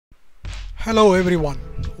Hello everyone,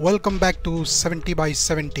 welcome back to 70 by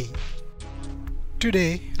 70.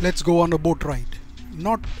 Today let's go on a boat ride.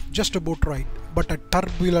 Not just a boat ride, but a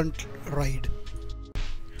turbulent ride.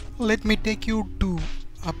 Let me take you to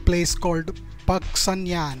a place called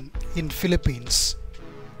Pagsanyan in Philippines.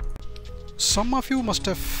 Some of you must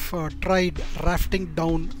have tried rafting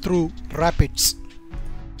down through rapids.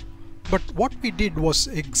 But what we did was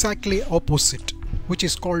exactly opposite, which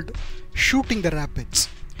is called shooting the rapids.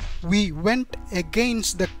 We went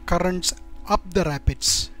against the currents up the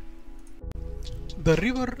rapids. The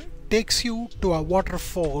river takes you to a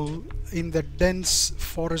waterfall in the dense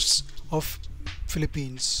forests of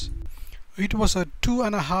Philippines. It was a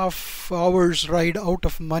 2.5 hours ride out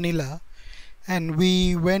of Manila, and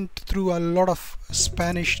we went through a lot of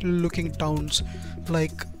Spanish looking towns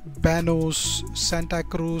like Banos, Santa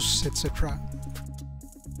Cruz, etc.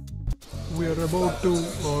 We are about to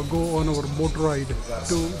go on our boat ride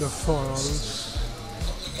to the falls.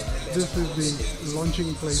 This is the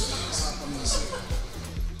launching place.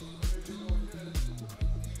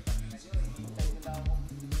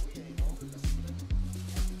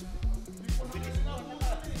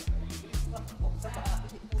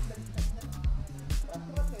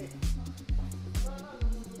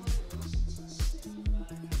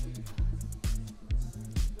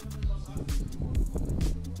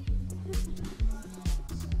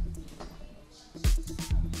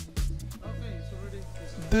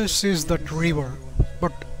 This is that river,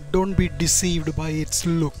 but don't be deceived by its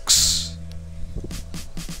looks.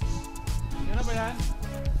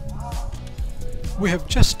 We have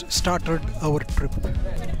just started our trip.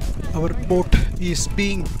 Our boat is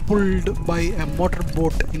being pulled by a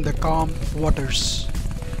motorboat in the calm waters.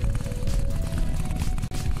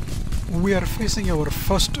 We are facing our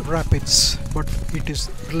first rapids, but it is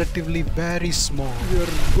relatively very small. We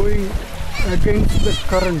are going against the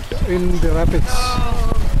current in the rapids.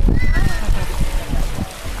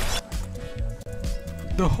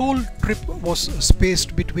 The whole trip was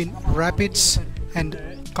spaced between rapids and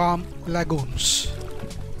calm lagoons.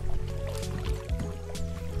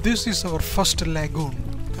 This is our first lagoon,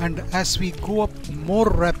 and as we go up more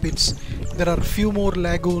rapids, there are few more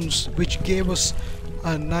lagoons which gave us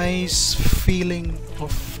a nice feeling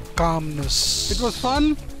of calmness. It was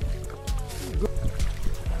fun.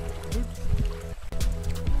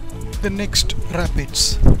 The next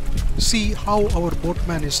rapids. See how our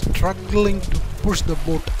boatman is struggling to push the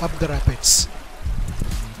boat up the rapids.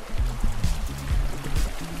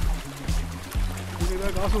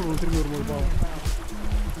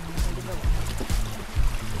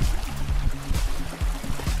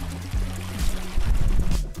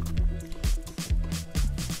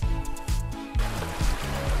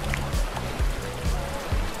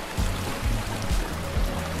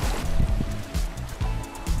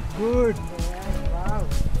 Good. Wow.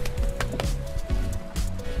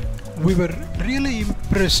 We were really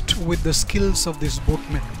impressed with the skills of this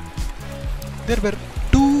boatman. There were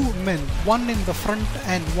two men, one in the front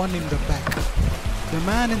and one in the back. The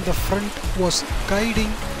man in the front was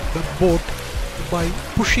guiding the boat by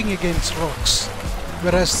pushing against rocks,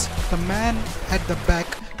 whereas the man at the back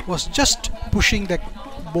was just pushing the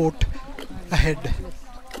boat ahead.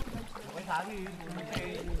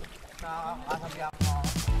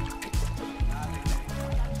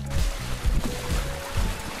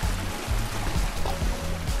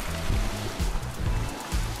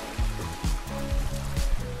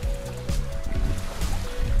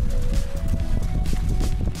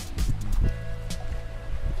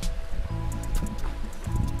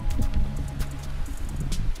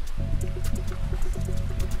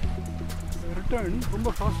 Return ரொம்ப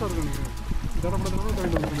ஃபாஸ்டா இருக்கு. தரப்படதனால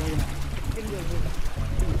time வந்துருங்க.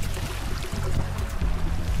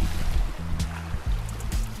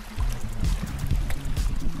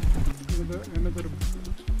 Another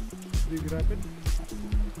big rapid.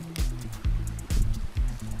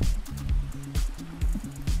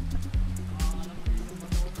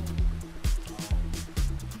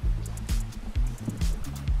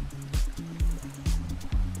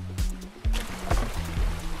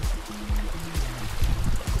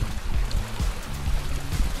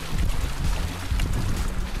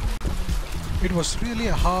 It was really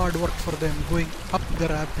a hard work for them going up the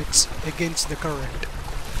rapids against the current.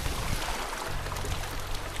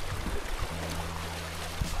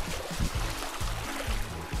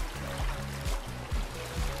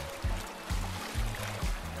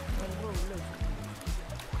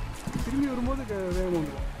 திரும்பி வரும்போது வேகம்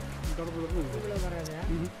வந்துடும்.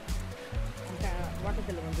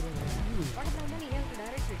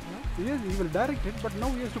 Yes, he will direct it, but now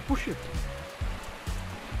he has to push it.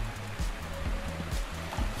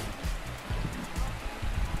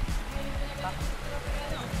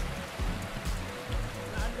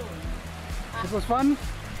 It was fun.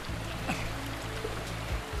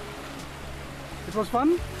 It was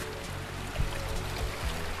fun.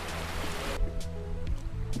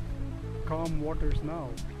 Calm waters now.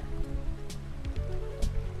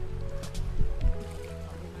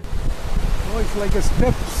 Oh, it's like a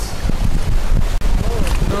steps.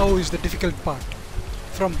 Oh, now is the difficult part.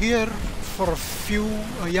 From here, for a few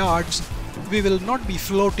yards, we will not be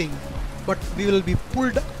floating, but we will be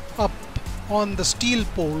pulled up on the steel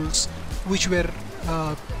poles which were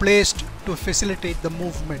placed to facilitate the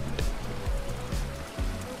movement.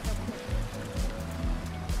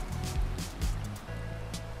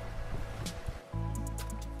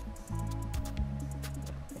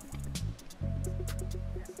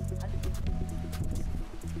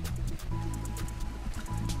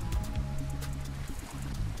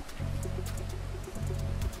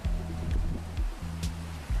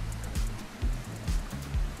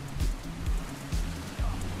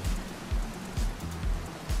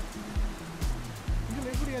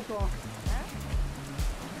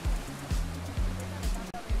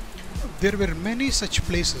 There were many such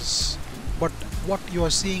places, but what you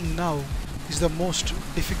are seeing now is the most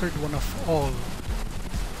difficult one of all.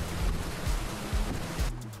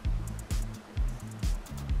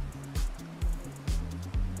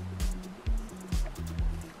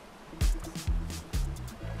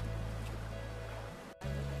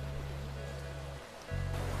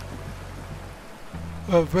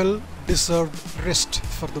 A well-deserved rest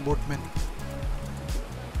for the boatmen.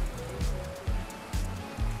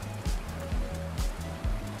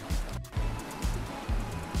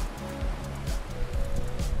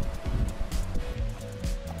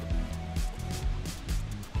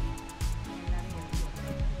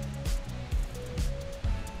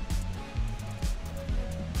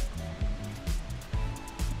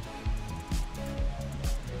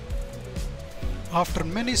 After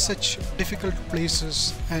many such difficult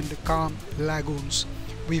places and calm lagoons,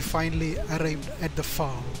 we finally arrived at the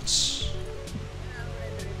falls.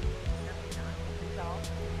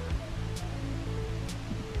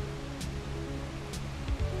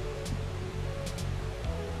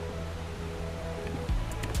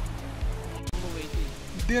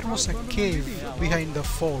 There was a cave behind the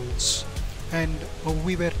falls, and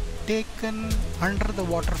we were taken under the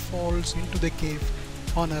waterfalls into the cave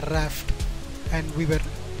on a raft, and we were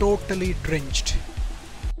totally drenched.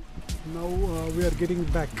 Now we are getting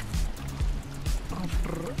back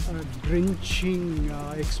after a drenching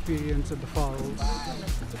experience at the falls.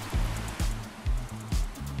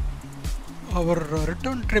 Our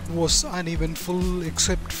return trip was uneventful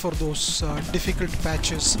except for those difficult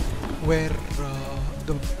patches where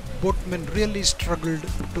the boatmen really struggled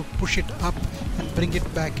to push it up and bring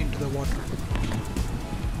it back into the water.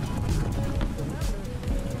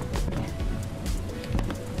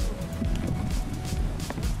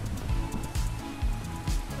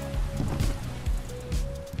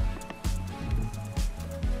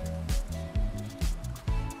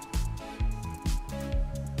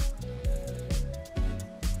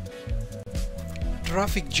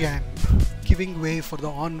 Traffic jam, giving way for the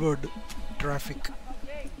onward traffic.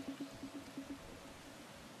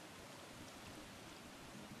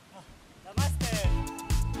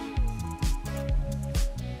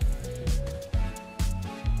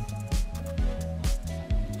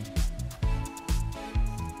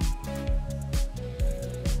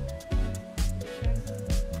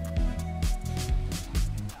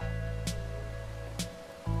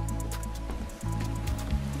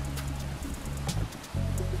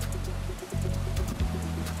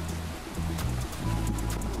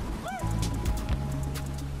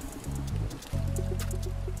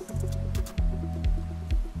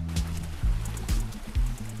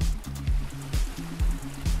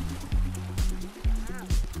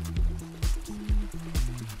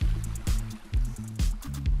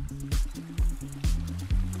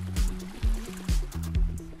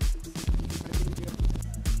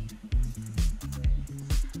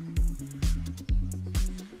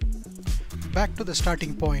 Back to the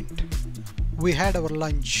starting point. We had our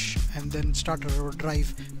lunch and then started our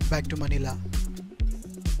drive back to Manila.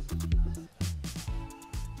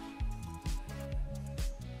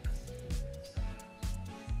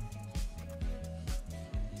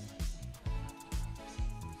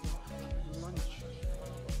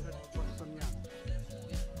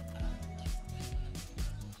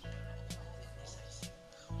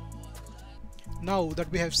 Now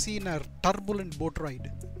that we have seen a turbulent boat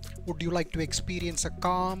ride, would you like to experience a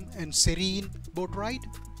calm and serene boat ride?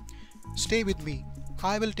 Stay with me.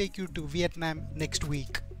 I will take you to Vietnam next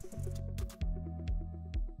week.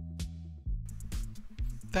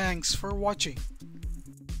 Thanks for watching.